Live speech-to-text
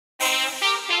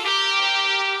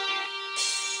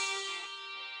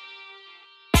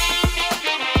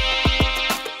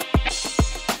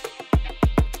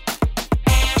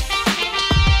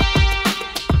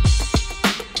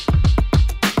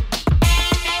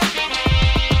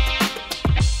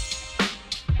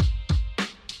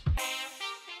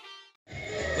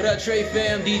What up, Tr3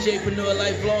 Fam, DJPreneur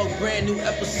Life Vlog, brand new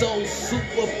episode,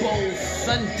 Super Bowl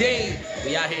Sunday.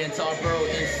 We out here in Tarboro,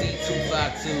 NC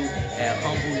 252 at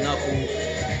Humble Knuckle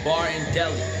Bar and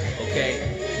Deli.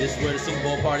 Okay, this is where the Super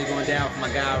Bowl party going down for my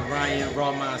guy Ryan,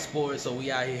 Raw Mind Sports. So we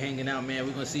out here hanging out, man.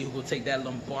 We're gonna see who will take that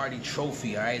Lombardi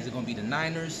trophy. All right, is it gonna be the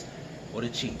Niners or the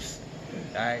Chiefs?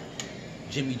 All right,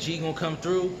 Jimmy G gonna come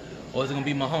through, or is it gonna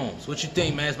be Mahomes? What you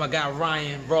think, man? It's my guy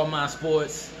Ryan, Raw Mind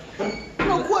Sports.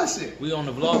 No question. We on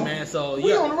the vlog, man. So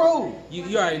we on the road.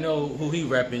 You already know who he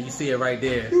repping. You see it right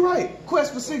there. You're right.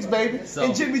 Quest for 6, baby. So,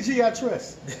 and Jimmy G, I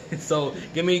trust. So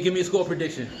give me a score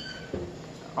prediction.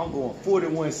 I'm going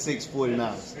 41-6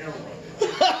 49ers.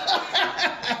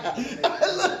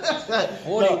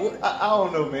 I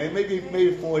don't know, man. Maybe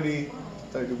 40,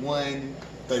 31,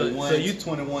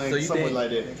 21, something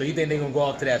like that. So you think they're gonna go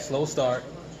off to that slow start?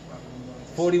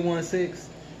 41-6.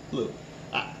 Look,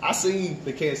 I seen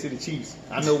the Kansas City Chiefs.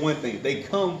 I know one thing. They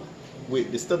come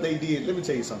with the stuff they did. Let me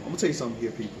tell you something. I'm going to tell you something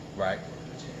here, people. Right.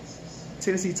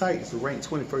 Tennessee Titans are ranked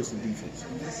 21st in defense.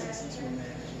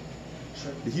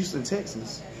 The Houston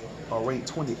Texans are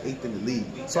ranked 28th in the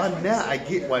league. So now I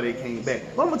get why they came back.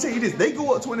 But I'm going to tell you this. They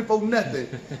go up 24-0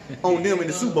 on them in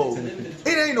the Super Bowl. It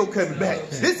ain't no coming back.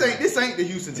 This ain't the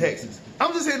Houston Texans.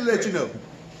 I'm just here to let you know.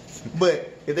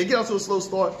 But if they get off to a slow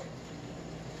start,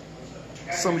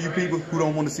 some of you people who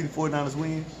don't want to see the 49ers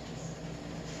win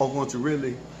are going to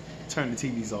really turn the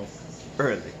TVs off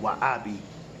early while I be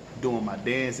doing my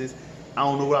dances. I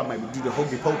don't know what I might do, the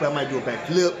hokey pokey, I might do a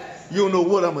backflip. You don't know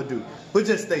what I'm going to do, but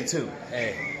just stay tuned.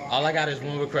 Hey, all I got is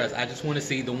one request. I just want to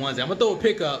see the onesie. I'm going to throw a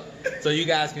pic up so you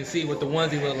guys can see what the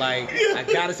onesie look like. I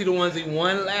got to see the onesie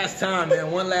one last time,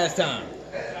 man, one last time.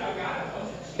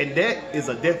 And that is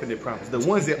a definite promise. The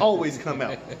ones that always come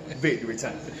out, victory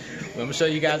time. Well, I'm going to show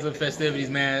you guys the festivities,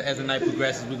 man. As the night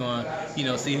progresses, we're going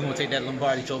to, see who's going to take that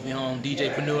Lombardi trophy home.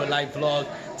 DJPreneur Life Vlog,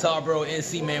 Tarboro,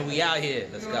 NC, man. We out here.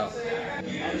 Let's go.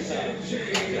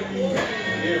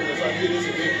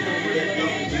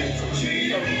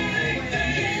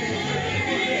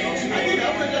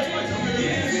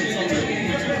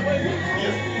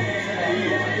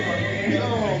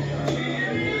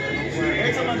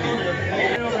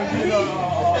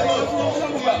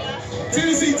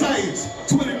 Tennessee Titans,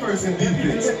 21st in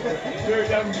defense.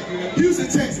 Houston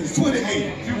Texans,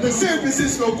 28th. The San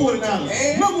Francisco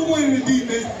 49ers, #1 in the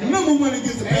defense, #1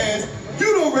 against the pass.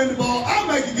 You don't run the ball, I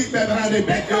might can get back behind their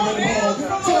back and run the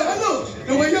ball. So look,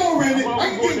 the way y'all ran it, I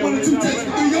can get 1 or 2 touches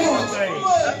for 3 yards.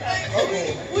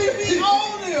 We beat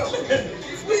all them.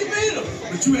 We beat them.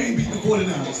 But you ain't beat the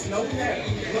 49ers. No.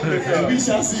 We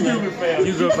shall see.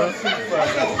 You good, bro?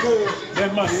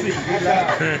 That's my seat.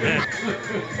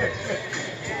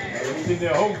 Sitting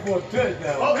there hoping for a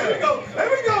touchdown. Oh, here we go. Here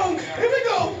we go. Here we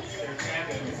go.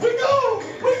 We go.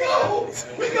 We go.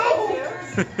 We go.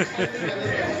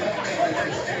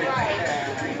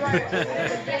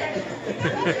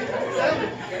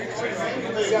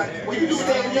 When you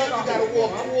stand up, you gotta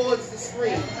walk towards the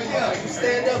screen. You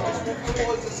stand up, just move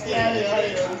towards the screen.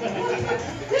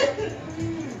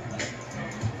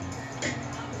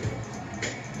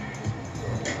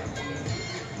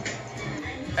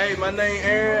 Hey, my name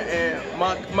Aaron, and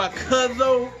my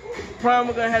cousin Prime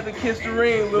gonna have to kiss the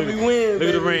ring when we win. Look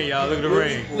at the ring, y'all. Look at the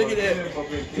ring. Look at that.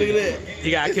 Look at that.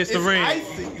 You gotta kiss the ring.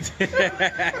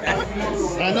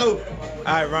 I know.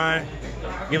 All right, Ryan.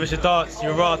 Give us your thoughts,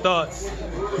 your raw thoughts.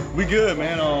 We good,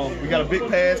 man. We got a big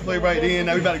pass play right in.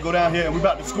 Now we about to go down here and we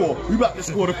about to score. We about to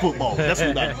score the football. That's what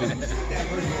we about to do.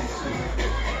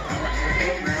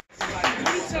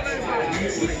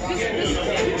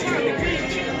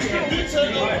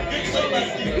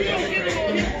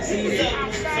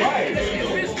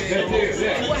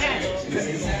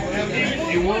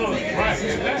 It was,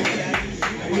 right.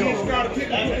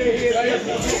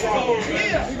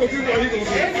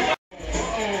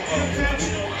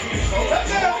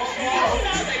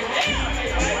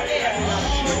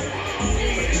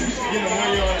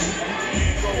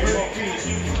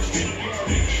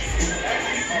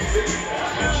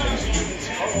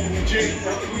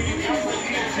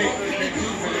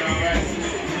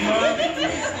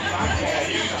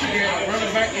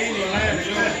 Running back in your line,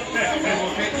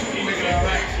 will take 2 to make it all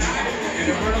right. And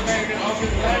the running back in the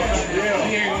offensive line,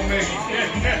 he ain't gonna make it.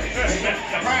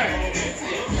 Right.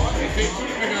 They take 2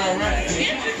 to make it all right. He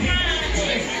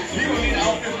gonna need the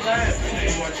offensive line.